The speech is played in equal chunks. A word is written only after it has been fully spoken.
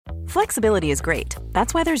Flexibility is great.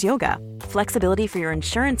 That's why there's yoga. Flexibility for your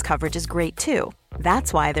insurance coverage is great too.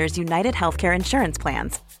 That's why there's United Healthcare Insurance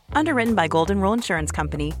Plans. Underwritten by Golden Rule Insurance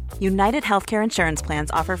Company, United Healthcare Insurance Plans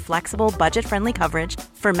offer flexible, budget-friendly coverage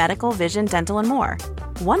for medical, vision, dental, and more.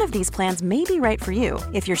 One of these plans may be right for you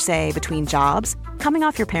if you're, say, between jobs, coming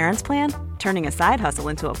off your parents' plan, turning a side hustle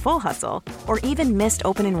into a full hustle, or even missed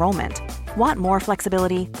open enrollment. Want more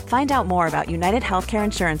flexibility? Find out more about United Healthcare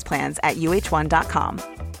Insurance Plans at uh1.com.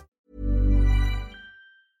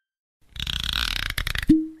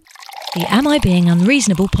 The Am I Being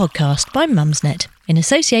Unreasonable podcast by Mumsnet in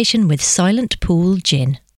association with Silent Pool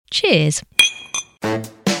Gin. Cheers.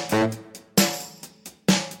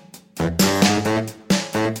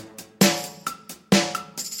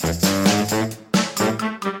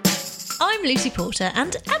 I'm Lucy Porter,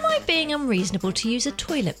 and am I being unreasonable to use a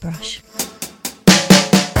toilet brush?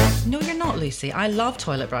 No, you're not, Lucy. I love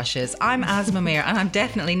toilet brushes. I'm Asma Mir, and I'm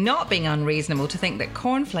definitely not being unreasonable to think that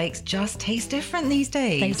cornflakes just taste different these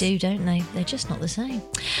days. They do, don't they? They're just not the same.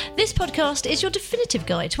 This podcast is your definitive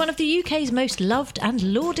guide to one of the UK's most loved and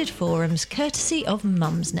lauded forums, courtesy of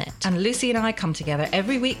Mumsnet. And Lucy and I come together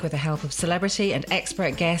every week with the help of celebrity and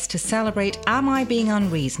expert guests to celebrate Am I Being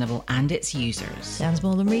Unreasonable and its users. Sounds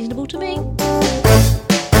more than reasonable to me.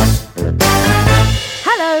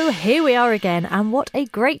 Hello, here we are again, and what a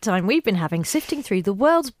great time we've been having sifting through the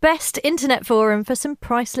world's best internet forum for some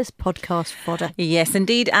priceless podcast fodder. Yes,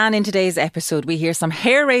 indeed. And in today's episode, we hear some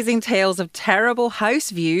hair-raising tales of terrible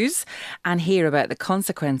house views and hear about the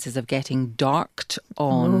consequences of getting darked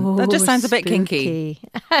on. Ooh, that just sounds a bit spooky. kinky.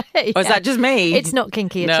 Yeah. Or is that just me? It's not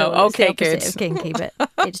kinky at No, all. okay, it's the opposite good. of kinky,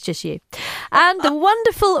 but it's just you. And the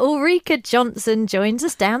wonderful Ulrika Jonsson joins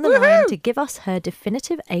us down the line to give us her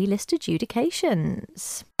definitive A-list adjudications.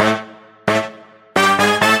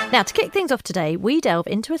 Now, to kick things off today, we delve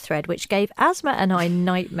into a thread which gave Asma and I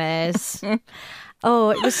nightmares.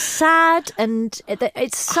 Oh, it was sad, and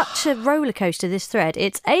it's such a roller coaster, this thread.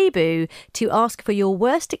 It's Abu to ask for your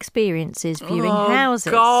worst experiences viewing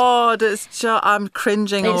houses. Oh, God, I'm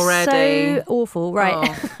cringing already. It's so awful,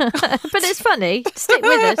 right? But it's funny. Stick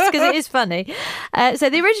with us, because it is funny.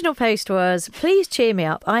 So the original post was, please cheer me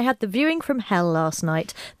up. I had the viewing from hell last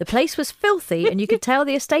night. The place was filthy, and you could tell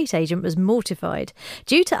the estate agent was mortified.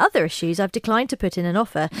 Due to other issues, I've declined to put in an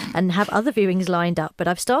offer and have other viewings lined up, but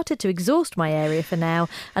I've started to exhaust my area for now,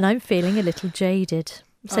 and I'm feeling a little jaded.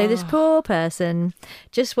 So this poor person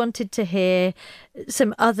just wanted to hear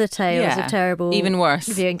some other tales of terrible, even worse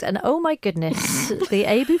viewings. And oh my goodness, the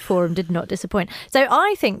Abu forum did not disappoint. So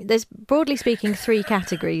I think there's, broadly speaking, three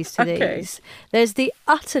categories to these. There's the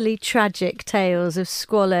utterly tragic tales of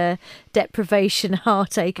squalor, deprivation,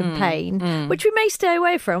 heartache and pain, which we may stay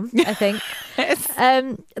away from, I think.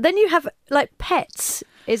 Then you have, like, pets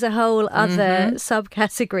is a whole other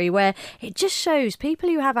subcategory where it just shows people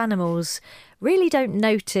who have animals really don't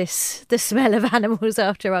notice the smell of animals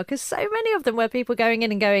after a while, because so many of them were people going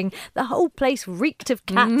in and going, the whole place reeked of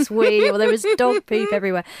cat's wee, or there was dog poop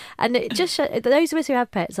everywhere. And it just those of us who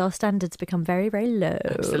have pets, our standards become very, very low.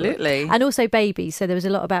 Absolutely. And also babies. So there was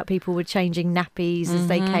a lot about people were changing nappies as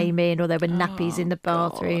they came in, or there were nappies in the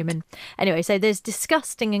bathroom. God. And anyway, so there's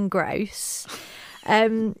disgusting and gross.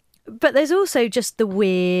 But there's also just the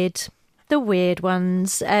weird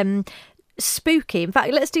ones. Spooky. In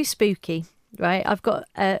fact, let's do spooky. Right, I've got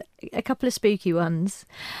a couple of spooky ones.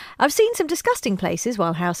 I've seen some disgusting places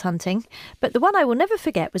while house hunting, but the one I will never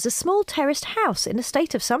forget was a small terraced house in a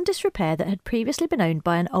state of some disrepair that had previously been owned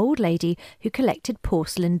by an old lady who collected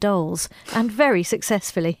porcelain dolls, and very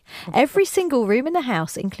successfully. Every single room in the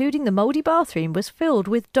house, including the mouldy bathroom, was filled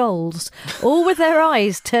with dolls, all with their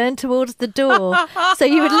eyes turned towards the door, so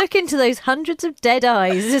you would look into those hundreds of dead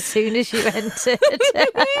eyes as soon as you entered.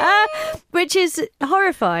 Which is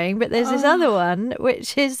horrifying, but there's this other one,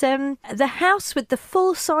 which is the house with the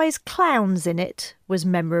full-size clowns in it was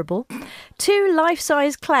memorable. 2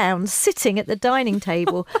 life-size clowns sitting at the dining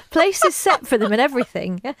table, places set for them and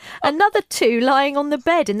everything. Another 2 lying on the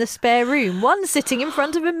bed in the spare room, one sitting in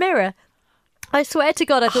front of a mirror. I swear to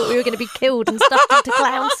God, I thought we were going to be killed and stuffed into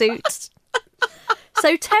clown suits.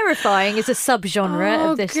 So terrifying is a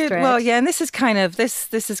subgenre of this thread. Well, yeah, and this is kind of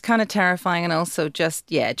terrifying, and also just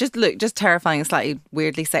terrifying and slightly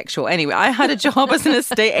weirdly sexual. Anyway, I had a job as an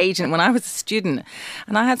estate agent when I was a student,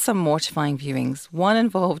 and I had some mortifying viewings. One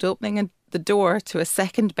involved opening the door to a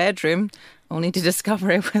second bedroom, only to discover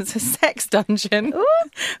it was a sex dungeon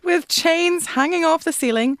with chains hanging off the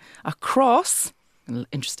ceiling, a cross.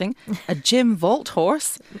 Interesting. A gym vault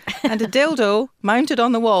horse and a dildo mounted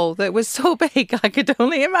on the wall that was so big I could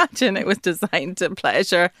only imagine it was designed to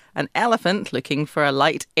pleasure an elephant looking for a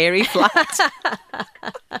light, airy flat.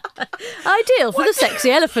 Ideal for the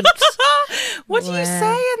sexy elephants. What do you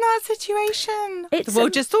say in that situation? We'll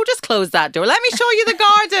just close that door. Let me show you the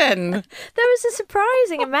garden. There was a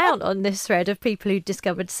surprising amount on this thread of people who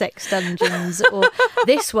discovered sex dungeons, or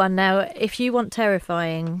this one now. If you want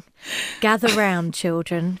terrifying, gather round,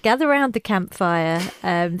 children. Gather round the campfire.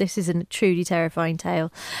 This is a truly terrifying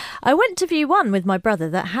tale. I went to view one with my brother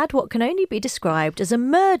that had what can only be described as a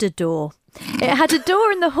murder door. It had a door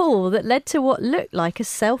in the hall that led to what looked like a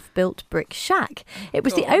self-built brick shack. It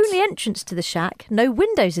was the only entrance to the shack, no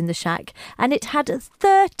windows in the shack, and it had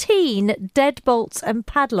 13 deadbolts and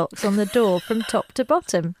padlocks on the door from top to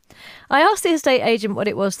bottom. I asked the estate agent what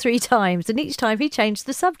it was 3 times, and each time he changed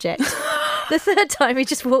the subject. The third time he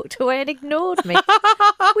just walked away and ignored me.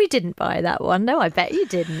 We didn't buy that one. No, I bet you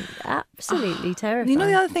didn't. Absolutely terrifying. You know,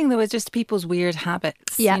 the other thing, though, is just people's weird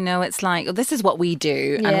habits. Yeah. You know, it's like, this is what we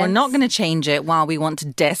do, and we're not going to change it while we want to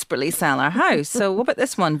desperately sell our house. So what about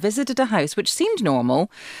this one? Visited a house which seemed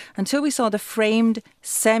normal until we saw the framed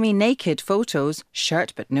semi-naked photos,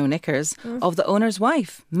 shirt but no knickers, of the owner's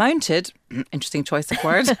wife, mounted, interesting choice of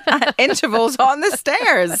word, at intervals on the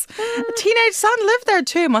stairs. A teenage son lived there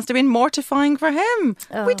too. Must have been mortifying for him.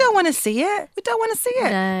 We don't want to see it. We don't want to see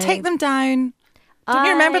it. No. Take them down. Don't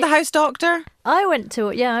you remember the house doctor? I went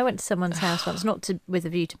to someone's house once, not with a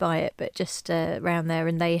view to buy it, but just around there,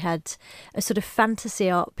 and they had a sort of fantasy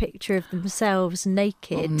art picture of themselves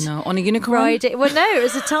naked. Oh no, on a unicorn? Well, no, it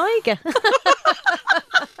was a tiger.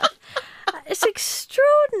 It's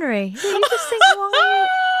extraordinary. You just think,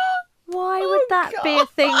 why would that be a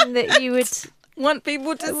thing that you would want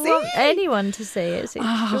people to see? Want anyone to see. It's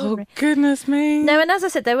extraordinary. Oh, goodness me. No, and as I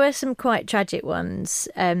said, there were some quite tragic ones.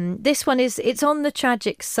 This one it's on the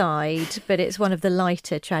tragic side, but it's one of the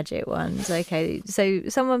lighter tragic ones. Okay, so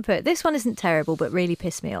someone put, this one isn't terrible, but really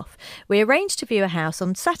pissed me off. We arranged to view a house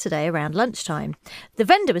on Saturday around lunchtime. The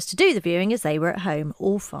vendor was to do the viewing as they were at home,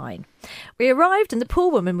 all fine. We arrived and the poor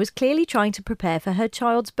woman was clearly trying to prepare for her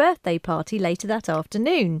child's birthday party later that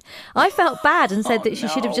afternoon. I felt bad and said that she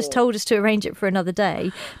should have just told us to arrange it for another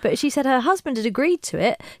day, but she said her husband had agreed to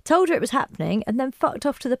it, told her it was happening, and then fucked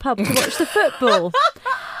off to the pub to watch the football.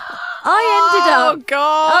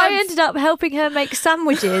 I ended up helping her make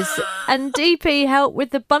sandwiches, and DP helped with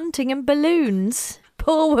the bunting and balloons.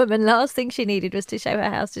 Poor woman, last thing she needed was to show her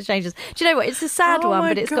house to strangers. Do you know what? It's a sad one,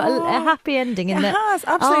 but it's got a happy ending in that. It has,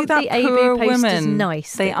 absolutely. That the poor AV posters women.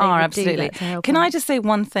 Nice. They are, absolutely. Can her? I just say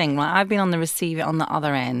one thing? Right? I've been on the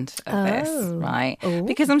other end of this, right? Oh.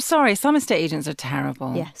 Because I'm sorry, some estate agents are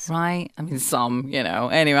terrible. Yes. Right? I mean, some,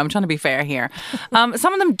 Anyway, I'm trying to be fair here. Some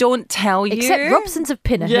of them don't tell you. Except Robson's of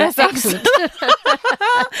Pinner. Yes, excellent.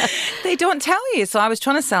 They don't tell you. So I was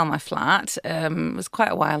trying to sell my flat. It was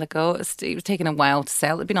quite a while ago. It was taking a while to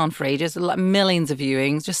sell. It'd been on for ages. Like millions of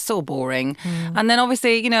viewings. Just so boring. And then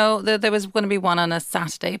obviously, there was going to be one on a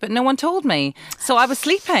Saturday, but no one told me. So I was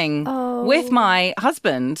sleeping with my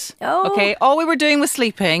husband. Oh. Okay. All we were doing was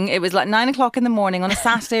sleeping. It was like 9 o'clock in the morning on a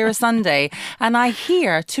Saturday or a Sunday. And I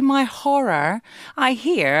hear, to my horror,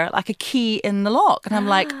 like a key in the lock. And I'm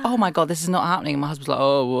like, oh my God, this is not happening. And my husband's like,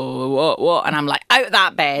 oh, what? And I'm like, out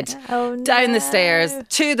that bed, down the stairs,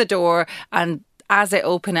 to the door. And as I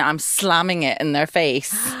open it, I'm slamming it in their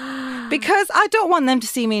face. Because I don't want them to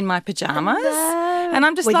see me in my pyjamas. No. And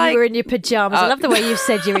I'm just you were in your pyjamas. I love the way you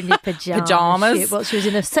said you're in your pyjamas. Pyjamas. She was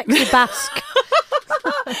in a sexy basque.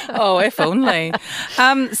 Oh, if only.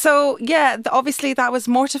 So, yeah, obviously that was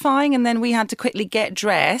mortifying. And then we had to quickly get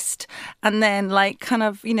dressed. And then,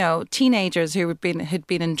 teenagers who had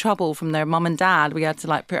been in trouble from their mum and dad, we had to,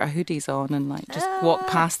 put our hoodies on and, just walk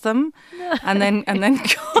past them. And then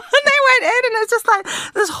go. In and it's just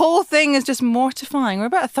this whole thing is just mortifying. We're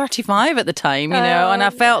about 35 at the time, and I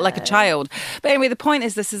felt like a child. But anyway, the point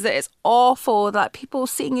is it's awful that people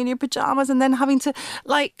seeing you in your pajamas and then having to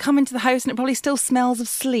come into the house and it probably still smells of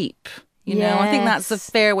sleep. I think that's a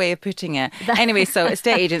fair way of putting it. Anyway, so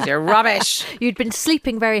estate agents are rubbish. You'd been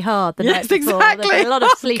sleeping very hard the night before. Exactly. There'd been a lot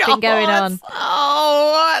of sleeping going on.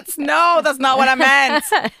 That's not what I meant.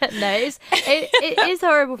 No, it is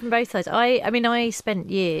horrible from both sides. I spent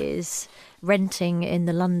years renting in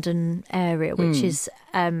the London area, which is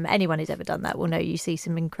anyone who's ever done that will know you see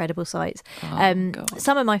some incredible sights.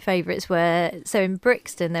 Some of my favourites were, so in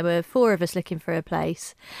Brixton there were 4 of us looking for a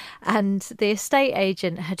place, and the estate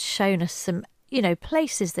agent had shown us some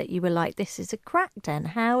places that you were like, this is a crack den.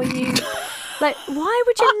 How are you why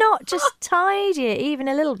would you not just tidy it even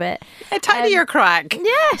a little bit? Tidy your crack.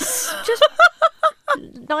 Yes, just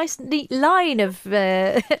nice neat line of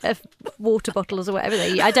water bottles or whatever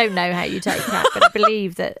I don't know how you take crap, but I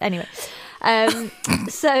believe that anyway.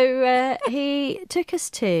 So he took us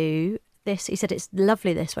to this. He said, it's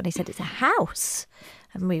lovely, this one. He said, it's a house.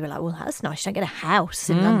 And we were like, well, that's nice. You don't get a house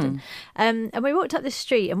in London. And we walked up this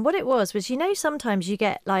street, and what it was, sometimes you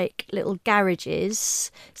get like little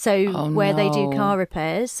garages, where they do car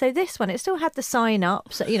repairs. So this one, it still had the sign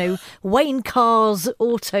up, so, Wayne Carr's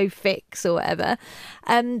Auto Fix or whatever.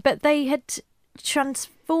 But they had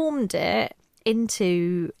transformed it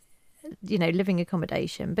into, living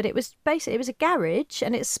accommodation. But it was basically, it was a garage,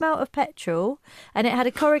 and it smelt of petrol, and it had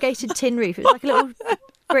a corrugated tin roof. It was like a little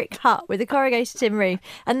brick hut with a corrugated tin roof,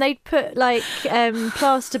 and they'd put like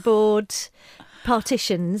plasterboard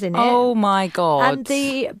partitions in it. Oh my God. And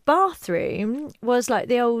the bathroom was like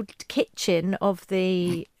the old kitchen of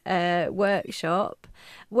the workshop,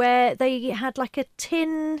 where they had like a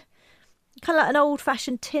tin, kind of like an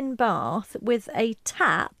old-fashioned tin bath with a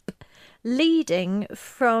tap leading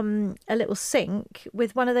from a little sink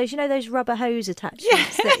with one of those, those rubber hose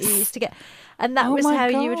attachments that you used to get. And that was how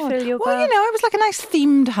you would fill your bath. Well, it was like a nice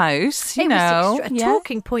themed house, It was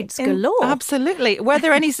talking points galore. Absolutely. Were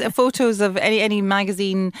there any photos of any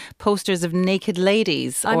magazine posters of naked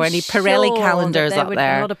ladies or any Pirelli calendars up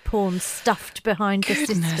there? A lot of porn stuffed behind the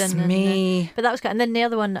cistern. Goodness me. But that was good. And then the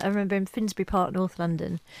other one, I remember in Finsbury Park, North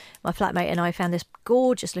London, my flatmate and I found this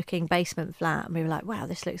gorgeous looking basement flat, and we were like, wow,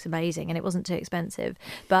 this looks amazing. And it wasn't too expensive.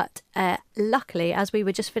 But luckily, as we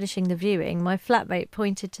were just finishing the viewing, my flatmate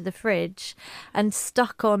pointed to the fridge, and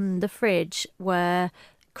stuck on the fridge were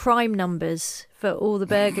crime numbers for all the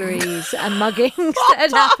burglaries and muggings that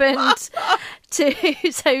had happened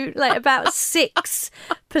so like about 6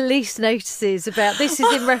 police notices about this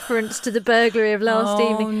is in reference to the burglary of last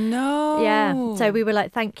evening. Oh no. Yeah. So we were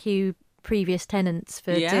like, thank you, previous tenants,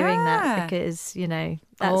 for doing that, because, that's...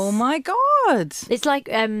 Oh my God. It's like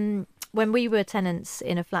when we were tenants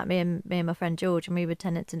in a flat, me and my friend George, and we were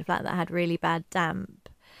tenants in a flat that had really bad damp.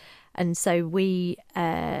 And so we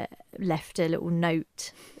left a little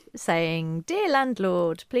note saying, "Dear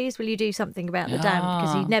landlord, please will you do something about the damp?"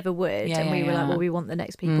 Because he never would. Yeah, and we were like, well, we want the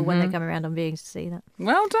next people when they come around on viewings to see that.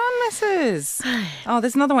 Well done, Mrs. Oh,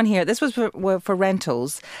 there's another one here. This was for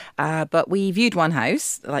rentals, but we viewed one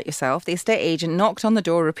house, like yourself. The estate agent knocked on the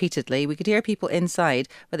door repeatedly. We could hear people inside,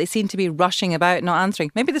 but they seemed to be rushing about, not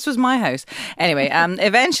answering. Maybe this was my house. Anyway,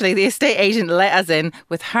 eventually the estate agent let us in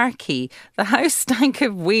with her key. The house stank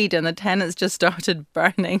of weed, and the tenants just started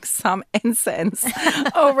burning some incense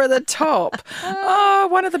over the top. Oh,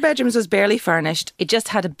 one of the bedrooms was barely furnished. It just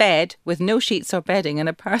had a bed with no sheets or bedding and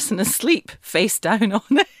a person asleep face down on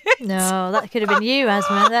it. No, that could have been you,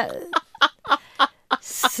 Asma. That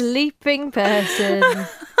sleeping person.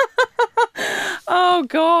 Oh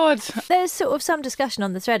God. There's sort of some discussion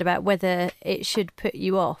on the thread about whether it should put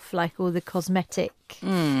you off, like all the cosmetic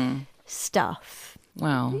stuff.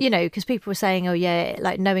 Well, Because people were saying, oh yeah,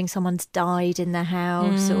 like knowing someone's died in their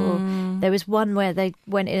house, or there was one where they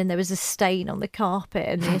went in and there was a stain on the carpet,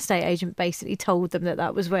 and the estate agent basically told them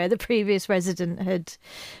that was where the previous resident had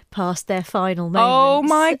passed their final moments. oh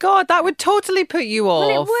my God, that would totally put you off.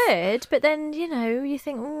 Well, it would, but then, you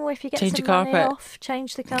think, oh, if you get Change some the money carpet. off,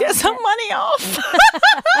 change the carpet. Get some money off.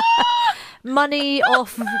 Money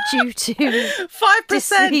off due to 5%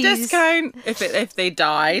 disease. discount if they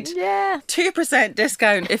died. Yeah. 2%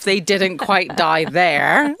 discount if they didn't quite die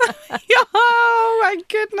there. Oh my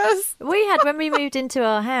goodness. We had, when we moved into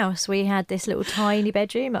our house, we had this little tiny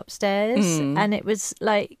bedroom upstairs, and it was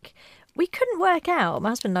like, we couldn't work out. My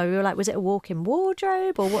husband and I, we were like, was it a walk-in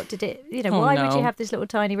wardrobe, or what did it, why would you have this little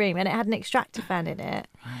tiny room? And it had an extractor fan in it.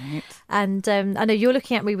 Right. And I know you're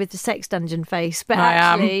looking at me with the sex dungeon face, but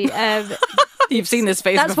You've seen this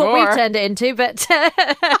face that's before. What we turned it into, but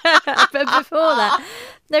but before that,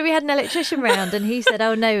 no, we had an electrician round, and he said,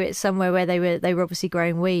 "Oh no, it's somewhere where they were obviously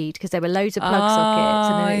growing weed, because there were loads of plug sockets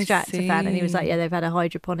and an extractor fan." And he was like, "Yeah, they've had a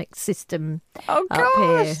hydroponic system up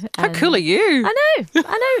here." How cool are you? I know.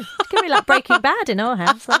 It's gonna be like Breaking Bad in our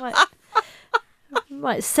house. I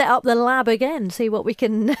might set up the lab again, see what we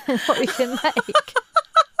can make.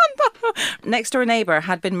 Next door neighbour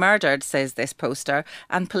had been murdered, says this poster,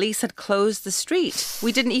 and police had closed the street.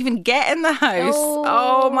 We didn't even get in the house.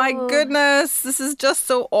 Oh my goodness. This is just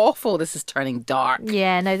so awful. This is turning dark.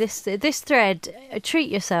 Yeah, no, this thread, treat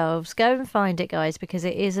yourselves. Go and find it, guys, because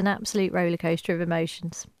it is an absolute roller coaster of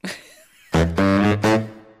emotions.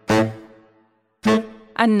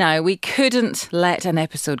 And now we couldn't let an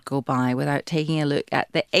episode go by without taking a look at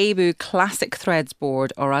the ABU Classic Threads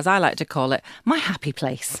board, or as I like to call it, my happy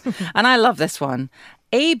place. And I love this one.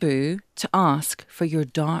 ABU to ask for your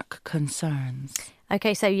dark concerns.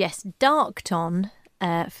 Okay, so yes, Darked-On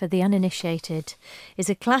for the uninitiated, is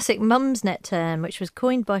a classic Mumsnet term which was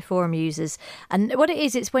coined by forum users. And what it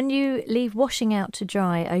is, it's when you leave washing out to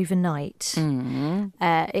dry overnight,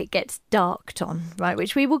 it gets darked on, right?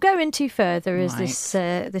 Which we will go into further as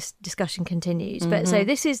this discussion continues. But so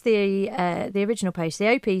this is the original post.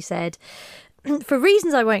 The OP said, for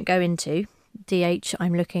reasons I won't go into, DH,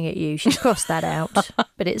 I'm looking at you. She's crossed that out,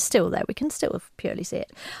 but it's still there. We can still purely see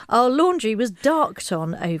it. Our laundry was darked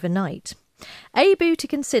on overnight. ABU to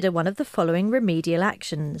consider one of the following remedial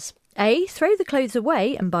actions. A, throw the clothes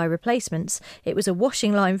away and buy replacements. It was a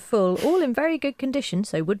washing line full, all in very good condition,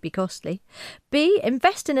 so would be costly. B,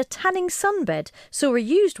 invest in a tanning sunbed. Saw a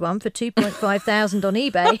used one for 2.5 thousand on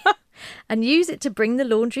eBay and use it to bring the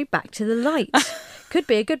laundry back to the light. Could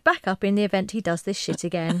be a good backup in the event he does this shit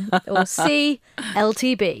again. Or C,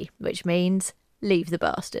 LTB, which means leave the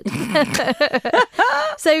bastard.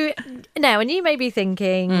 So now, and you may be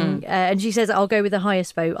thinking, and she says, I'll go with the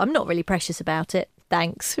highest vote. I'm not really precious about it.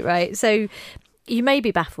 Thanks. Right. So you may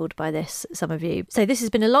be baffled by this, some of you. So this has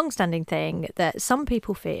been a long-standing thing that some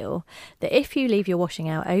people feel that if you leave your washing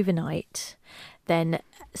out overnight, then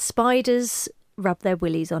spiders rub their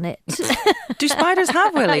willies on it. Do spiders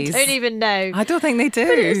have willies? I don't even know. I don't think they do.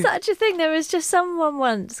 But it's such a thing. There was just someone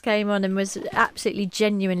once came on and was absolutely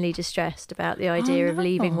genuinely distressed about the idea of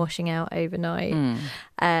leaving washing out overnight.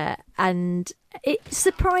 And it's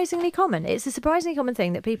surprisingly common. It's a surprisingly common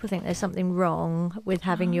thing that people think there's something wrong with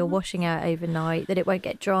having your washing out overnight, that it won't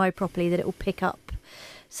get dry properly, that it will pick up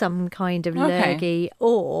some kind of lurgy.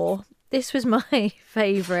 Or, this was my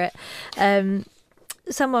favourite,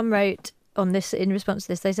 someone wrote on this, in response to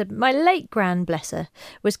this, they said, my late gran, bless her,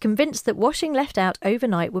 was convinced that washing left out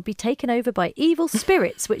overnight would be taken over by evil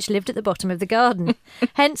spirits which lived at the bottom of the garden.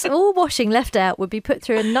 Hence, all washing left out would be put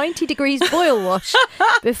through a 90 degrees boil wash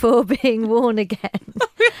before being worn again. For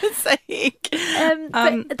goodness sake.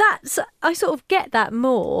 But that's, I sort of get that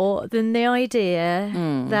more than the idea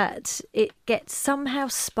that it gets somehow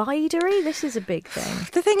spidery. This is a big thing.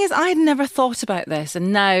 The thing is, I'd never thought about this,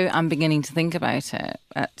 and now I'm beginning to think about it.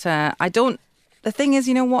 But I don't. The thing is,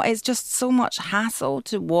 you know what? It's just so much hassle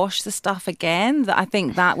to wash the stuff again that I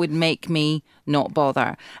think that would make me not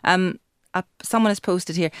bother. Someone has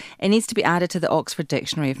posted here, it needs to be added to the Oxford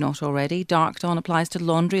Dictionary if not already. Darked-on applies to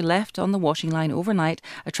laundry left on the washing line overnight,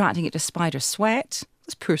 attracting it to spider sweat.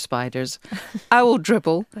 Those poor spiders. Owl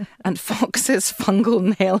dribble and fox's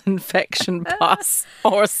fungal nail infection pus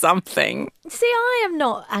or something. See, I am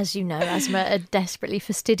not, as you know, Asma, a desperately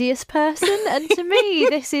fastidious person. And to me,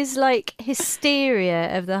 this is like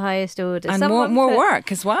hysteria of the highest order. And more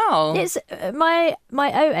work as well. It's my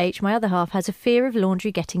OH, my other half, has a fear of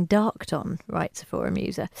laundry getting darked on, writes a forum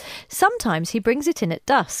user. Sometimes he brings it in at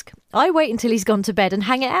dusk. I wait until he's gone to bed and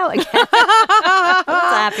hang it out again. That's a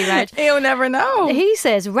happy round. He'll never know. He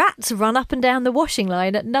says rats run up and down the washing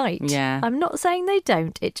line at night. Yeah. I'm not saying they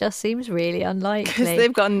don't. It just seems really unlikely. Because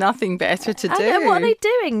they've got nothing better to do. And what are they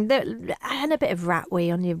doing? And a bit of rat wee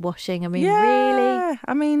on your washing. I mean, really?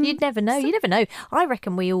 I mean, you'd never know. You never know. I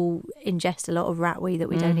reckon we all ingest a lot of rat wee that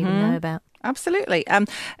we don't even know about. Absolutely.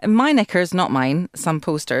 My knickers, not mine, some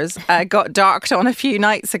posters, got darked on a few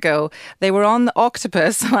nights ago. They were on the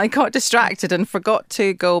octopus and I got distracted and forgot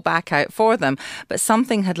to go back out for them. But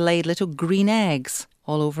something had laid little green eggs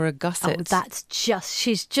all over a gusset. Oh,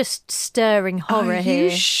 she's just stirring horror here. Are you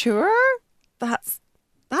sure? That's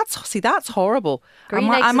horrible.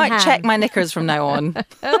 I might check my knickers from now on.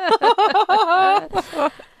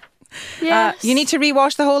 Yes. You need to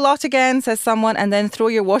rewash the whole lot again, says someone, and then throw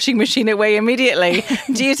your washing machine away immediately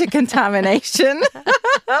due to contamination.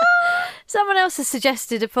 Someone else has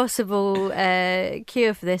suggested a possible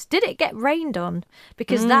cure for this. Did it get rained on?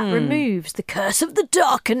 Because that removes the curse of the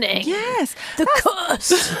darkening. Yes. The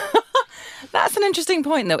curse. That's an interesting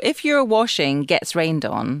point, though. If your washing gets rained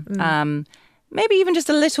on, maybe even just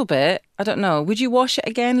a little bit. I don't know. Would you wash it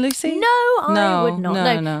again, Lucy? No, I would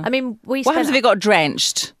not. No. I mean, what happens if it got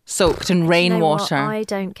drenched, soaked in rainwater? I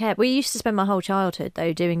don't care. We used to spend my whole childhood,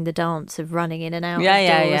 though, doing the dance of running in and out of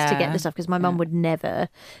doors to get the stuff, because my mum would never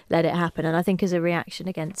let it happen. And I think as a reaction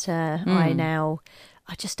against her,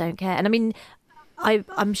 I just don't care. And I mean,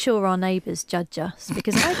 I'm sure our neighbours judge us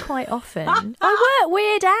because I quite often, I work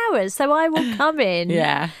weird hours, so I will come in.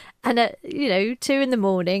 Yeah. And at 2 a.m,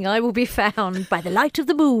 I will be found by the light of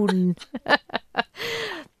the moon,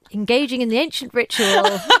 engaging in the ancient ritual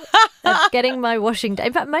of getting my washing done.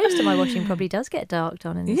 In fact, most of my washing probably does get darked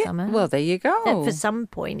on in the summer. Well, there you go. For some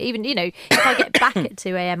point, even, if I get back at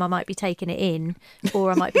 2 a.m, I might be taking it in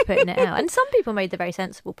or I might be putting it out. And some people made the very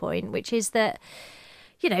sensible point, which is that,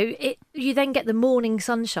 you then get the morning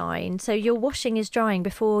sunshine, so your washing is drying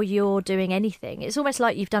before you're doing anything. It's almost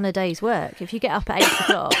like you've done a day's work. If you get up at 8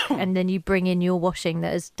 o'clock and then you bring in your washing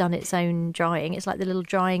that has done its own drying, it's like the little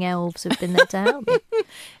drying elves have been there to help you.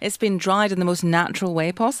 It's been dried in the most natural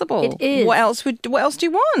way possible. It is. What else do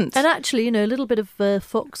you want? And actually, a little bit of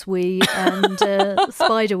fox wee and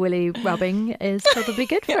spider willy rubbing is probably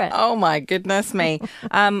good for it. Oh my goodness me.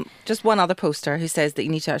 Just one other poster who says that you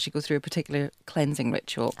need to actually go through a particular cleansing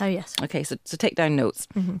ritual. Oh, yes. Okay, so take down notes.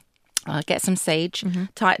 Get some sage,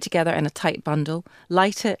 tie it together in a tight bundle,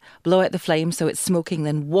 light it, blow out the flame so it's smoking,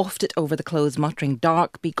 then waft it over the clothes, muttering,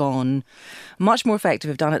 "Dark, be gone." Much more effective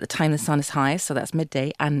if done at the time the sun is highest, so that's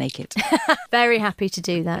midday, and naked. Very happy to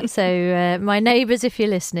do that. So my neighbours, if you're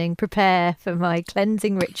listening, prepare for my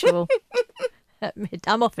cleansing ritual.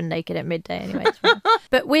 I'm often naked at midday anyway.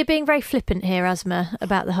 But we're being very flippant here, Asma,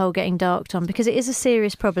 about the whole getting darked on, because it is a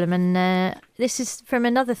serious problem. And this is from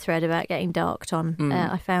another thread about getting darked on.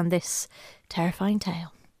 I found this terrifying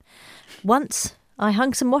tale. Once I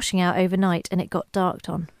hung some washing out overnight and it got darked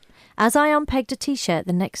on. As I unpegged a T-shirt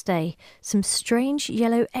the next day, some strange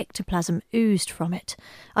yellow ectoplasm oozed from it.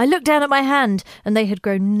 I looked down at my hand and they had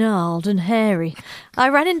grown gnarled and hairy. I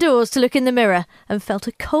ran indoors to look in the mirror and felt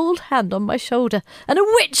a cold hand on my shoulder and a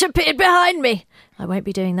witch appeared behind me. I won't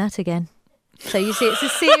be doing that again. So you see, it's a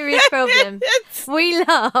serious problem. We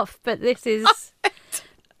laugh, but this is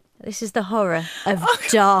the horror of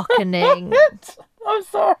darkening. I'm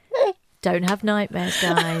sorry. Don't have nightmares,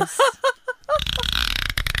 guys.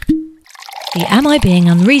 The Am I Being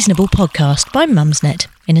Unreasonable podcast by Mumsnet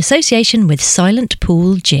in association with Silent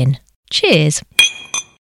Pool Gin. Cheers.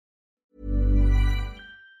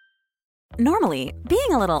 Normally,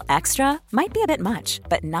 being a little extra might be a bit much,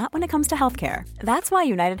 but not when it comes to healthcare. That's why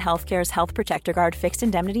United Healthcare's Health Protector Guard fixed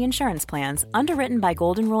indemnity insurance plans, underwritten by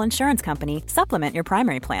Golden Rule Insurance Company, supplement your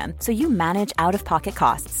primary plan so you manage out-of-pocket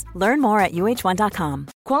costs. Learn more at uh1.com.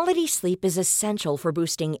 Quality sleep is essential for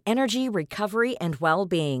boosting energy, recovery, and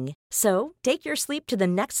well-being. So, take your sleep to the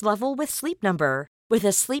next level with Sleep Number. With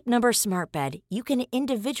a Sleep Number smart bed, you can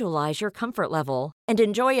individualize your comfort level and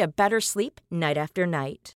enjoy a better sleep night after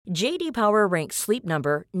night. J.D. Power ranks Sleep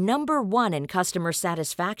Number number 1 in customer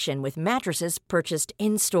satisfaction with mattresses purchased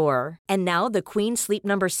in-store. And now the Queen Sleep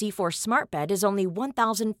Number C4 smart bed is only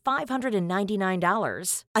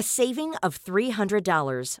 $1,599, a saving of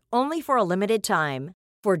 $300, only for a limited time.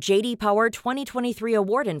 For J.D. Power 2023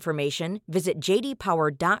 award information, visit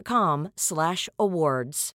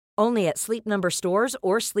jdpower.com/awards. Only at Sleep Number stores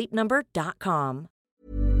or sleepnumber.com.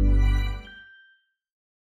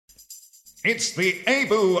 It's the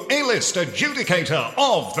ABU A-List Adjudicator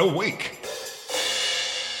of the Week.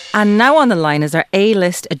 And now on the line is our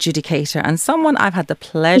A-List adjudicator and someone I've had the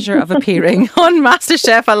pleasure of appearing on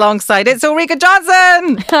MasterChef alongside. It's Ulrika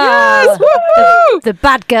Jonsson! Yes! The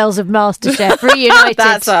bad girls of MasterChef reunited.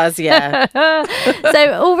 That's us, yeah.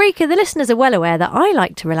 So, Ulrika, the listeners are well aware that I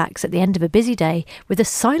like to relax at the end of a busy day with a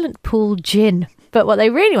Silent Pool Gin. But what they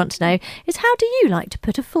really want to know is, how do you like to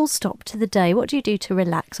put a full stop to the day? What do you do to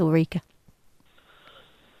relax, Ulrika?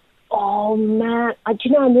 Oh, man. Do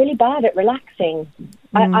you know, I'm really bad at relaxing.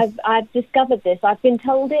 I've discovered this. I've been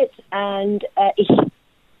told it, and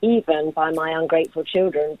even by my ungrateful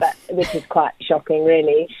children, but which is quite shocking,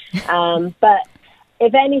 really. But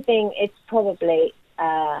if anything, it's probably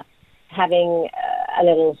having a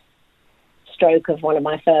little stroke of one of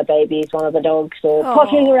my fur babies, one of the dogs, or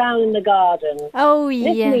pottering around in the garden. Oh,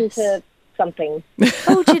 listening yes. to something.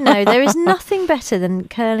 Oh, do you know, there is nothing better than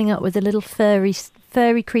curling up with a little furry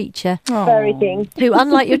creature. Furry thing. Who,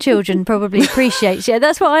 unlike your children, probably appreciates. Yeah,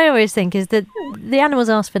 that's what I always think, is that the animals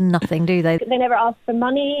ask for nothing, do they? They never ask for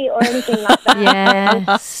money or anything like that.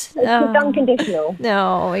 Yes. It's unconditional.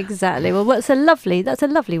 No, exactly. Well, that's a lovely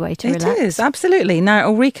way to relax. It is, absolutely. Now,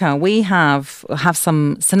 Ulrika, we have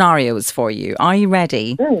some scenarios for you. Are you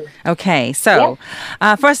ready? Okay, so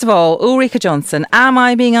first of all, Ulrika Jonsson, am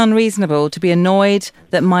I being unreasonable to be annoyed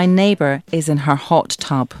that my neighbour is in her hot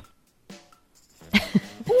tub?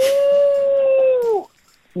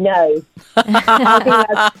 No.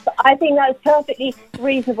 I think that's perfectly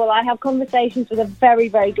reasonable. I have conversations with a very,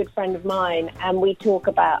 very good friend of mine, and we talk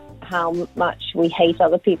about how much we hate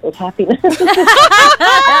other people's happiness. We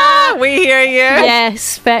hear you.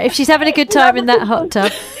 Yes, but if she's having a good time in that hot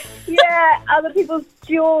tub. Yeah, other people's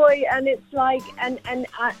joy, and it's like, and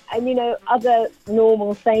you know, other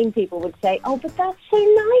normal, sane people would say, "Oh, but that's so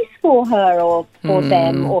nice for her, or for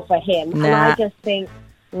them, or for him." Nah. And I just think,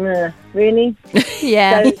 Really?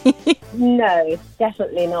 Yeah. So, no,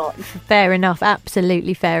 definitely not. Fair enough.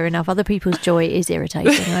 Absolutely fair enough. Other people's joy is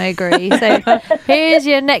irritating. I agree. So here's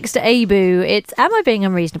your next ABU. It's, am I being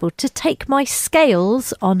unreasonable to take my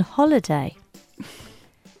scales on holiday?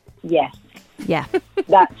 Yes, Yeah.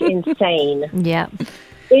 that's insane. Yeah.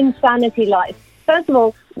 Insanity like. First of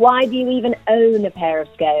all, why do you even own a pair of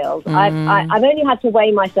scales? I've only had to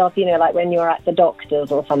weigh myself, like when you're at the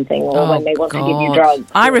doctor's or something, or when they want to give you drugs.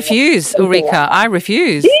 I refuse, Ulrika. I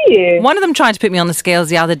refuse. Do you? One of them tried to put me on the scales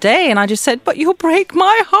the other day, and I just said, "But you'll break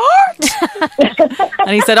my heart."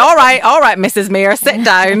 And he said, "All right, Mrs. Meir, sit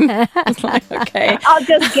down." I was like, "Okay." I'll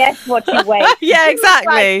just guess what you weigh. Yeah,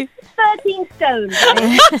 exactly. 13 stones.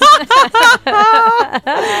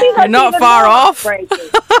 You're not far off.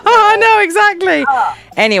 No, exactly.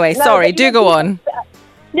 Anyway, sorry, do go on.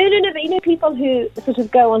 No, but people who sort of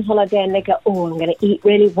go on holiday and they go, oh, I'm going to eat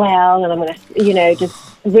really well and I'm going to, just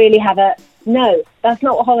really have a... No, that's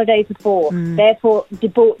not what holidays are for. They're for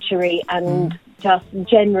debauchery and just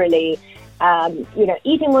generally,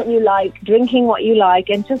 eating what you like, drinking what you like,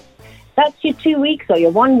 and just that's your 2 weeks or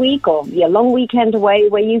your 1 week or your long weekend away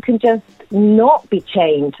where you can just not be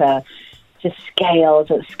chained to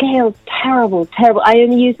scales. Scales, terrible. I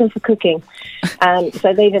only use them for cooking,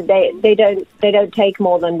 so they don't take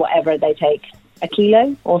more than whatever they take, a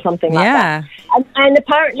kilo or something like that. And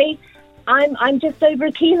apparently, I'm just over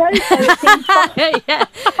a kilo, so it seems fine. Yeah.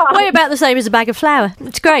 Way about the same as a bag of flour.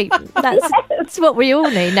 It's great. That's what we all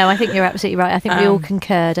need. No, I think you're absolutely right. I think we all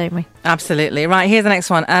concur, don't we? Absolutely. Right, here's the next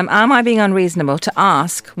one. Am I being unreasonable to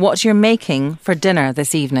ask what you're making for dinner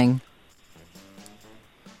this evening?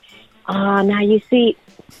 Now you see,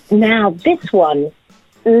 this one.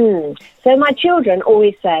 So my children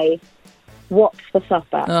always say, what's for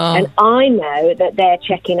supper? Oh. And I know that they're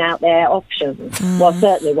checking out their options. Well,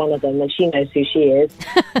 certainly one of them, and she knows who she is,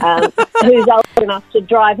 who's old enough to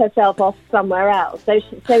drive herself off somewhere else.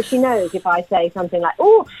 So she knows if I say something like,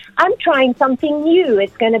 oh, I'm trying something new,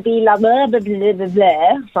 it's going to be la blah, blah, blah, blah,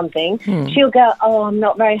 blah, something. She'll go, oh, I'm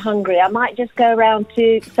not very hungry. I might just go around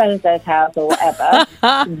to so-and-so's house or whatever.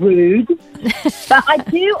 Rude. But I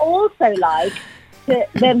do also like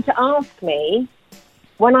them to ask me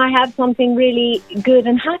when I have something really good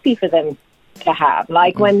and happy for them to have.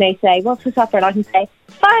 Like when they say, what's for supper? And I can say,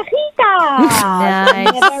 fajitas!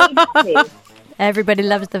 Nice. They're very happy. Everybody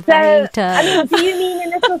loves the So, fajitas. do you mean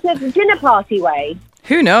in a sort of dinner party way?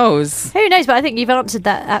 Who knows? Who knows? But I think you've answered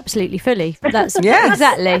that absolutely fully. That's Yes.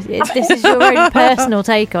 exactly. This is your own personal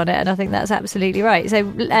take on it, and I think that's absolutely right. So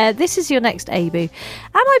this is your next ABU. Am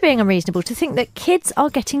I being unreasonable to think that kids are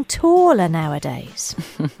getting taller nowadays?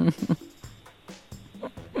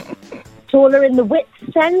 Taller in the width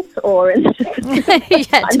sense, or in the...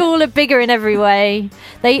 Yeah, taller, bigger in every way.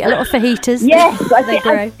 They eat a lot of fajitas. Yes, I they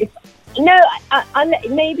think... grow.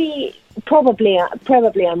 Maybe... Probably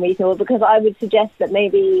unreasonable, because I would suggest that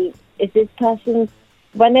maybe is this person,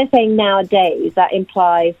 when they're saying nowadays, that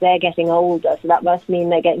implies they're getting older, so that must mean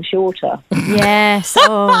they're getting shorter. Yes,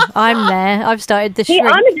 I'm there. I've started the See,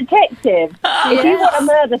 shrink. I'm a detective. If you want a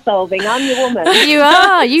murder solving, I'm your woman. You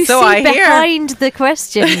are. You So see I hear. behind the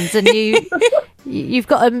questions, and you've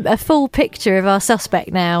got a full picture of our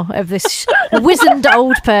suspect now, of this wizened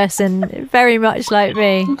old person, very much like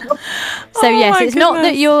me. So yes, my it's not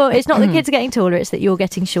that goodness. it's not the kids are getting taller; it's that you're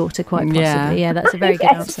getting shorter, quite possibly. Yeah. Yeah, that's a very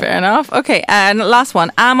good answer. Fair enough. Okay, and last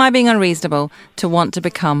one. Am I being unreasonable to want to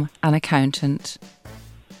become an accountant?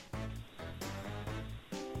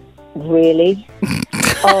 Really?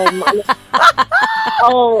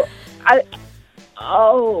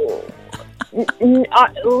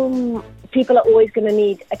 People are always going to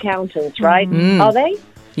need accountants, right? Are they?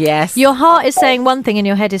 Yes. Your heart is saying one thing, and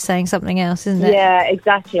your head is saying something else, isn't it? Yeah,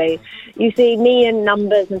 exactly. You see, me and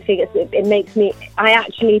numbers and figures, it makes me, I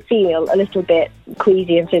actually feel a little bit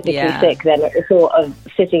queasy and physically sick then at the thought of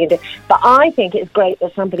sitting and doing. But I think it's great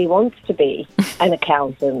that somebody wants to be an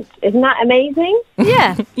accountant. Isn't that amazing?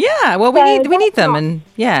 Yeah. Yeah. Well, we need them, and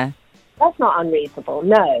yeah. That's not unreasonable,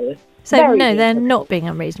 no. So Very no, they're reasonable. not being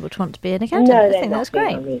unreasonable to want to be an accountant. No, I they're think not that's being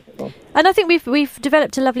great. unreasonable. And I think we've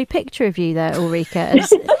developed a lovely picture of you there, Ulrika,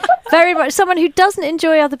 as very much someone who doesn't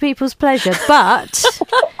enjoy other people's pleasure, but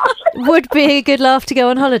would be a good laugh to go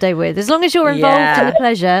on holiday with. As long as you're involved in the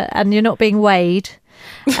pleasure and you're not being weighed,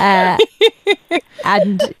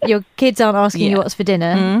 and your kids aren't asking you what's for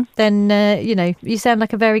dinner, then you sound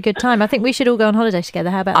like a very good time. I think we should all go on holiday together.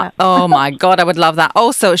 How about that? Oh my God, I would love that.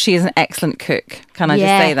 Also, she is an excellent cook. Can I just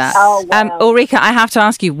say that? Oh, wow. Ulrika, I have to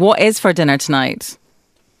ask you, what is for dinner tonight?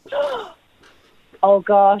 Oh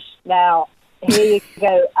gosh, now here you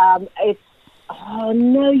go. Oh,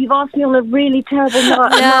 no, you've asked me on a really terrible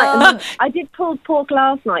night. I did pulled pork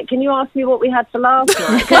last night. Can you ask me what we had for last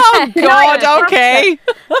night? Oh, God, okay.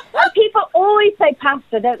 People always say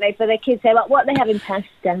pasta, don't they, for their kids? Say, like, what are they having, pasta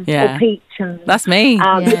or pizza? That's me.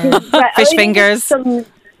 Fish fingers. Some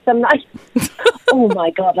nice... Oh, my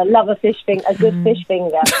God, I love a good fish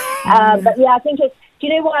finger. But, yeah, I think it's... Do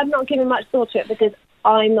you know what? I've not given much thought to it because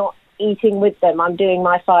I'm not eating with them. I'm doing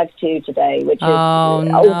my 5-2 today, which is also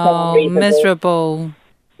unreasonable. Miserable.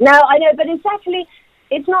 No, I know, but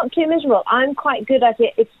it's not too miserable. I'm quite good at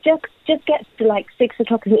it. It's just gets to like 6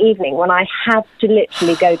 o'clock in the evening when I have to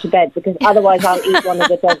literally go to bed because otherwise I'll eat one of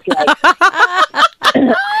the dog's legs.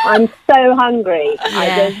 I'm so hungry.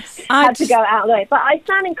 Yes. I just have to go out of the way. But I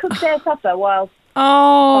stand and cook their supper while...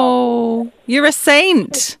 Oh, you're a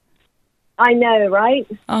saint. I know, right?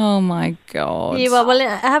 Oh, my God. You are. Well,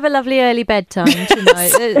 have a lovely early bedtime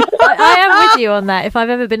tonight. I am with you on that. If I've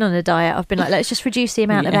ever been on a diet, I've been like, let's just reduce the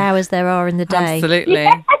amount of hours there are in the day. Absolutely.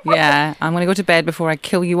 Yeah. I'm going to go to bed before I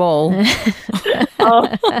kill you all. Oh,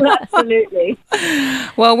 absolutely.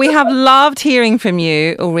 Well, we have loved hearing from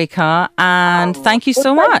you, Ulrika, and thank you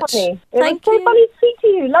so much. Funny. It was so funny to speak to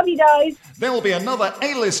you. Love you guys. There will be another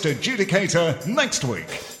A-list adjudicator next week.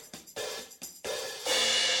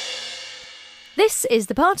 This is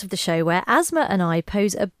the part of the show where Asma and I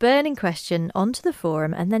pose a burning question onto the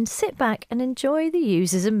forum and then sit back and enjoy the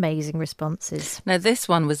users' amazing responses. Now, this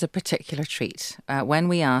one was a particular treat when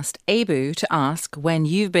we asked Abu to ask when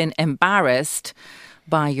you've been embarrassed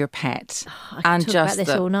by your pet. I could talk about this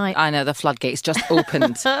all night. I know, the floodgates just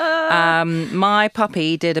opened. My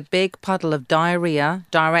puppy did a big puddle of diarrhea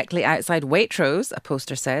directly outside Waitrose, a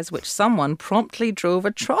poster says, which someone promptly drove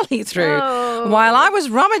a trolley through. While I was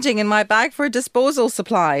rummaging in my bag for disposal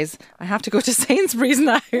supplies. I have to go to Sainsbury's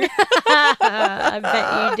now. I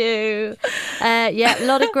bet you do. Yeah, a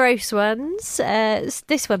lot of gross ones.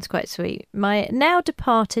 This one's quite sweet. My now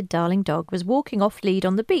departed darling dog was walking off lead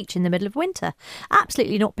on the beach in the middle of winter. Absolutely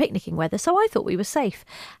not picnicking weather, so I thought we were safe.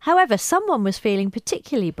 However, someone was feeling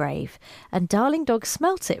particularly brave, and darling dog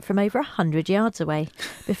smelt it from over 100 yards away.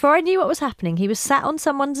 Before I knew what was happening, he was sat on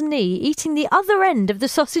someone's knee, eating the other end of the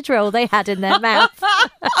sausage roll they had in their mouth.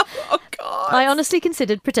 Oh, God. I honestly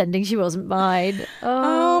considered pretending she wasn't mine.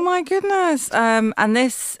 Oh my goodness. And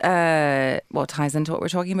this ties into what we're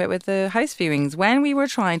talking about with the house viewings. When we were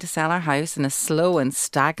trying to sell our house in a slow and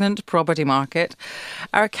stagnant property market,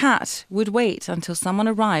 our cat would wait until someone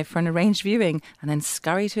arrived for an arranged viewing and then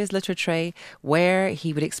scurry to his litter tray where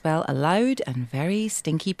he would expel a loud and very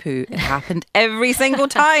stinky poo. It happened every single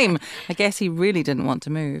time. I guess he really didn't want to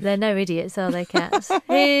move. They're no idiots, are they, cats?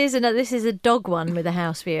 Here's another. This is a dog one with a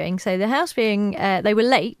house viewing. So the house viewing, they were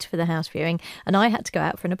late for the house viewing and I had to go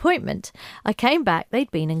out for an appointment. I came back,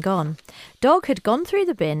 they'd been and gone. Dog had gone through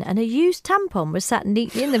the bin and a used tampon was sat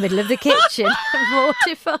neatly in the middle of the kitchen.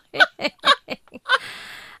 Mortifying.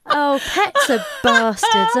 Oh, pets are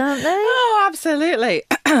bastards, aren't they? Oh, absolutely.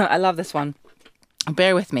 I love this one.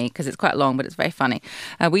 Bear with me because it's quite long, but it's very funny.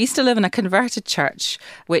 We used to live in a converted church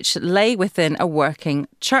which lay within a working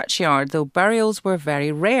churchyard, though burials were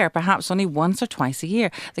very rare, perhaps only once or twice a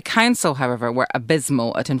year. The council, however, were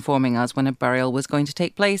abysmal at informing us when a burial was going to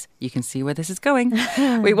take place. You can see where this is going.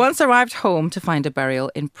 We once arrived home to find a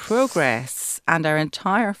burial in progress and our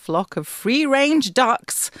entire flock of free-range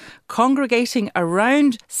ducks congregating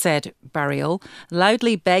around said burial,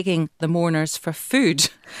 loudly begging the mourners for food,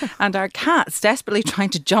 and our cats desperately trying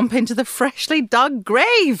to jump into the freshly dug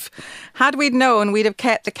grave. Had we known, we'd have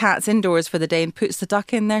kept the cats indoors for the day and put the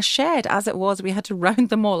duck in their shed. As it was, we had to round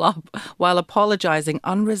them all up while apologising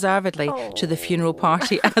unreservedly to the funeral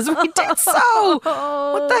party as we did so.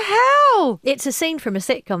 What the hell? It's a scene from a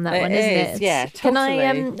sitcom, that one, isn't it? Yeah, totally.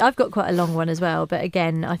 Can I've got quite a long one as well, but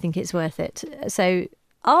again, I think it's worth it. So,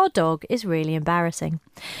 our dog is really embarrassing.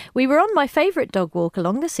 We were on my favourite dog walk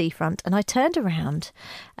along the seafront and I turned around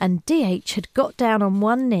and DH had got down on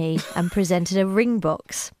one knee and presented a ring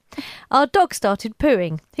box. Our dog started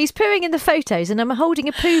pooing. He's pooing in the photos and I'm holding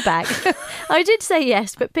a poo bag. I did say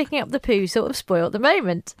yes, but picking up the poo sort of spoilt the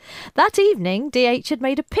moment. That evening, DH had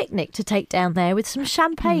made a picnic to take down there with some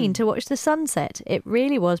champagne to watch the sunset. It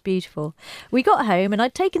really was beautiful. We got home and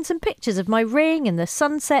I'd taken some pictures of my ring and the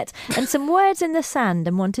sunset and some words in the sand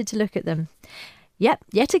and wanted to look at them. Yep,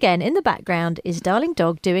 yet again in the background is darling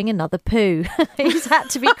dog doing another poo. He's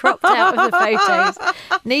had to be cropped out of the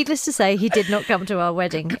photos. Needless to say, he did not come to our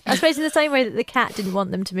wedding. I suppose in the same way that the cat didn't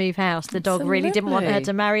want them to move house, the dog really didn't want her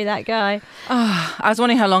to marry that guy. I was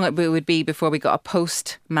wondering how long it would be before we got a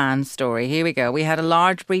postman story. Here we go. We had a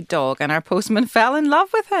large breed dog and our postman fell in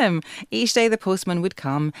love with him. Each day the postman would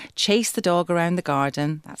come, chase the dog around the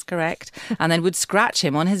garden, that's correct, and then would scratch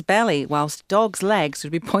him on his belly whilst dog's legs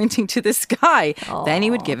would be pointing to the sky. Aww. Then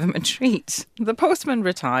he would give him a treat. The postman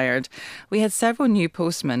retired. We had several new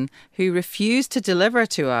postmen who refused to deliver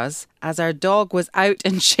to us as our dog was out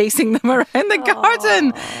and chasing them around the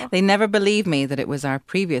garden. They never believed me that it was our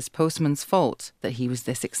previous postman's fault that he was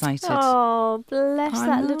this excited. Oh, bless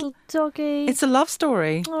that little doggy. It's a love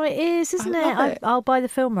story. Oh, it is, isn't it? I'll buy the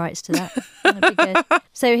film rights to that. That'd be good.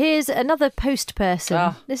 So here's another post person.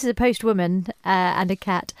 Oh. This is a post woman and a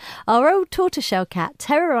cat. Our old tortoiseshell cat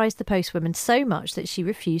terrorised the post woman so much that she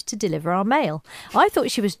refused to deliver our mail. I thought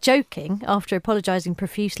she was joking after apologising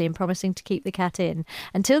profusely and promising to keep the cat in,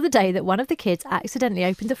 until the day that one of the kids accidentally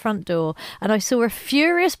opened the front door and I saw a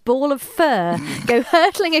furious ball of fur go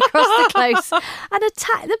hurtling across the close and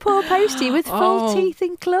attack the poor postie with full teeth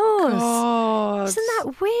and claws. God. Isn't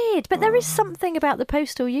that weird? But there is something about the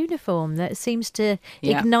postal uniform that seems to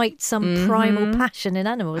ignite some primal passion in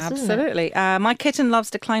animals. Absolutely. Doesn't it? My kitten loves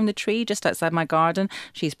to climb the tree just outside my garden.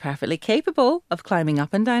 She's perfectly capable of climbing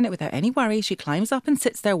up and down it without any worry. She climbs up and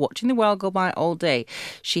sits there watching the world go by all day.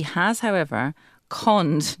 She has, however,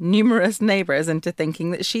 conned numerous neighbours into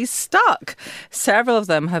thinking that she's stuck. Several of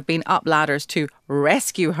them have been up ladders to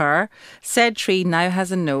rescue her. Said tree now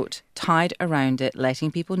has a note tied around it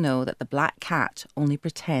letting people know that the black cat only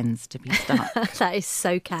pretends to be stuck. That is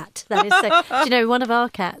so cat. That is so. Do you know, one of our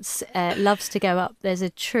cats loves to go up. There's a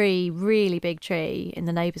tree, really big tree in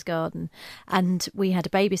the neighbour's garden, and we had a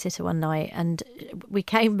babysitter one night and we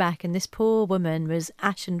came back and this poor woman was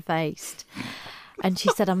ashen-faced. And she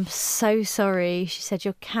said, I'm so sorry. She said,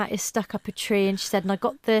 your cat is stuck up a tree. And she said,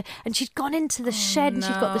 and she'd gone into the shed and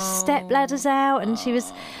she'd got the step ladders out. And she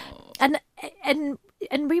was, and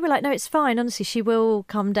we were like, no, it's fine. Honestly, she will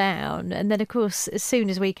come down. And then, of course, as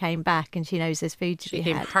soon as we came back and she knows there's food to be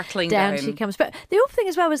had, hurtling down she comes. But the awful thing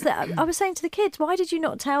as well was that I was saying to the kids, why did you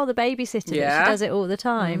not tell the babysitter that she does it all the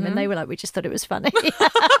time? And they were like, we just thought it was funny.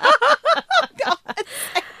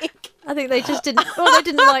 I think they just didn't. Well, they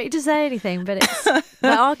didn't like to say anything, but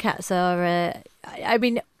our cats are.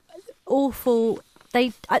 Awful. I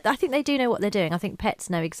think they do know what they're doing. I think pets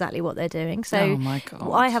know exactly what they're doing. So, oh my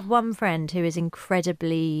God. I have one friend who is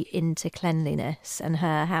incredibly into cleanliness, and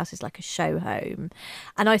her house is like a show home.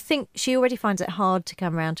 And I think she already finds it hard to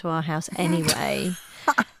come around to our house anyway.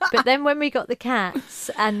 But then when we got the cats,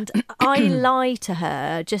 and I lie to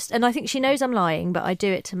her, and I think she knows I'm lying, but I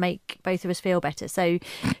do it to make both of us feel better. So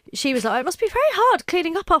she was like, it must be very hard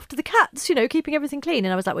cleaning up after the cats, keeping everything clean.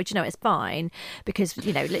 And I was like, well, it's fine because,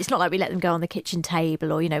 it's not like we let them go on the kitchen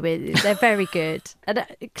table or, they're very good. And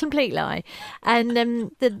complete lie. And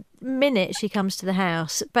the minute she comes to the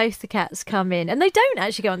house, both the cats come in, and they don't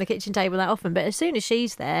actually go on the kitchen table that often, but as soon as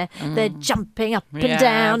she's there, they're jumping up and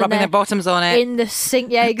down, rubbing their bottoms on it in the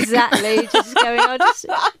sink. Yeah, exactly. Just going, just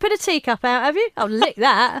put a teacup out, have you? I'll lick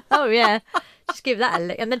that. Oh yeah, just give that a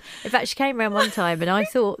lick. And then, in fact, she came around one time, and I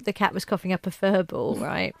thought the cat was coughing up a fur ball,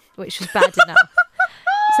 right, which was bad enough.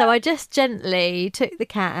 So I just gently took the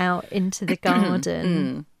cat out into the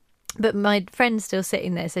garden. But my friend's still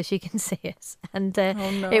sitting there so she can see us. And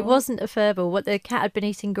it wasn't a furball. What the cat had been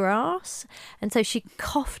eating grass. And so she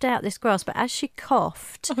coughed out this grass. But as she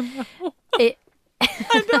coughed, it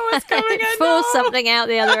I know what's coming. it forced something out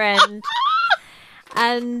the other end.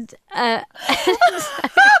 And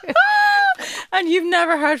and you've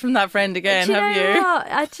never heard from that friend again, have you? What?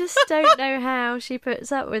 I just don't know how she puts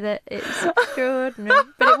up with it. It's extraordinary.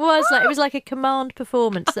 But it was like a command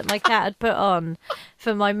performance that my cat had put on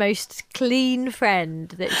for my most clean friend,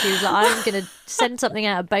 that she was like, I'm going to send something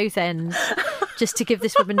out of both ends just to give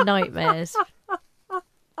this woman nightmares.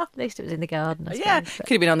 At least it was in the garden, I suppose. Could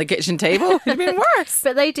have been on the kitchen table. Could have been worse.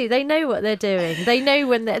 But they do. They know what they're doing. They know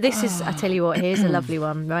when this is. I tell you what. Here's a lovely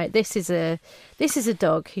one. Right. This is a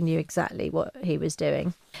dog who knew exactly what he was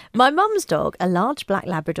doing. My mum's dog, a large black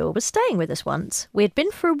Labrador, was staying with us once. We had been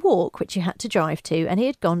for a walk, which you had to drive to, and he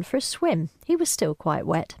had gone for a swim. He was still quite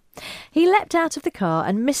wet. He leapt out of the car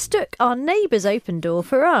and mistook our neighbour's open door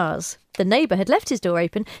for ours. The neighbour had left his door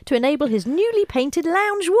open to enable his newly painted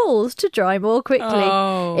lounge walls to dry more quickly.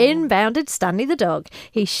 Oh. In bounded Stanley the dog.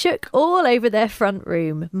 He shook all over their front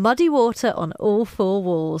room, muddy water on all 4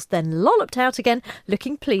 walls, then lolloped out again,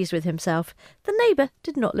 looking pleased with himself. The neighbour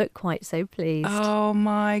did not look quite so pleased. Oh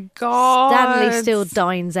my God. Stanley still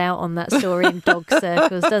dines out on that story in dog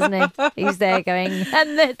circles, doesn't he? He's there going,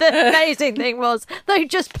 and the amazing thing was, they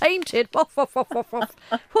just painted.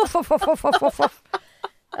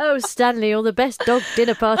 Oh, Stanley, you're the best dog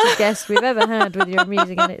dinner party guest we've ever had with your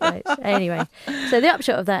amusing anecdotes. Anyway, so the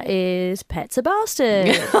upshot of that is pets are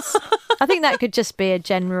bastards. I think that could just be a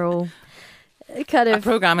general kind of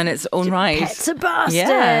program in its own right. Pets are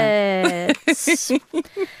bastards.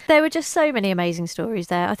 There were just so many amazing stories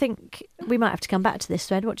there. I think we might have to come back to this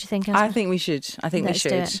thread. What do you think, Asma? I think we should. Let's do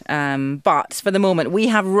it. But for the moment, we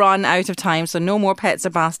have run out of time, so no more Pets are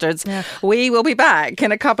Bastards. Yeah. We will be back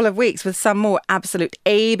in a couple of weeks with some more absolute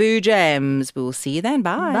ABU gems. We'll see you then.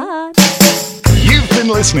 Bye. Bye. You've been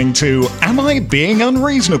listening to Am I Being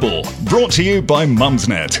Unreasonable? Brought to you by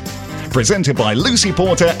Mumsnet. Presented by Lucy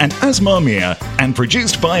Porter and Asma Mia, and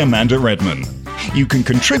produced by Amanda Redman. You can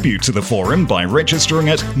contribute to the forum by registering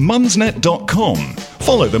at mumsnet.com.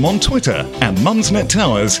 Follow them on Twitter at Mumsnet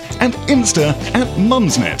Towers and Insta at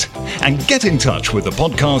Mumsnet. And get in touch with the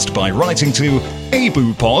podcast by writing to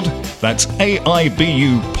abupod, that's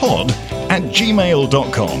AIBU pod, at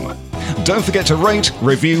gmail.com. Don't forget to rate,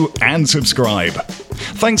 review and subscribe.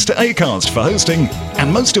 Thanks to Acast for hosting,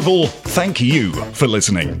 and most of all, thank you for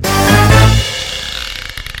listening.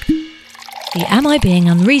 The Am I Being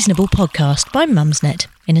Unreasonable podcast by Mumsnet,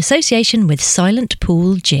 in association with Silent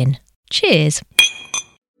Pool Gin. Cheers.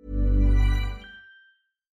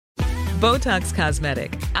 Botox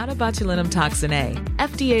Cosmetic, out of botulinum toxin A,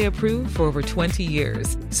 FDA approved for over 20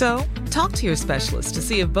 years. So, talk to your specialist to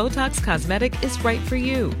see if Botox Cosmetic is right for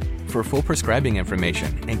you. For full prescribing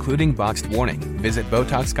information, including boxed warning, visit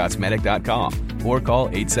BotoxCosmetic.com or call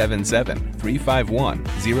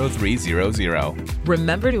 877-351-0300.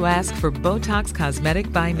 Remember to ask for Botox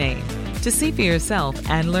Cosmetic by name. To see for yourself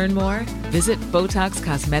and learn more, visit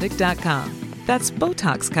BotoxCosmetic.com. That's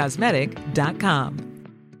BotoxCosmetic.com.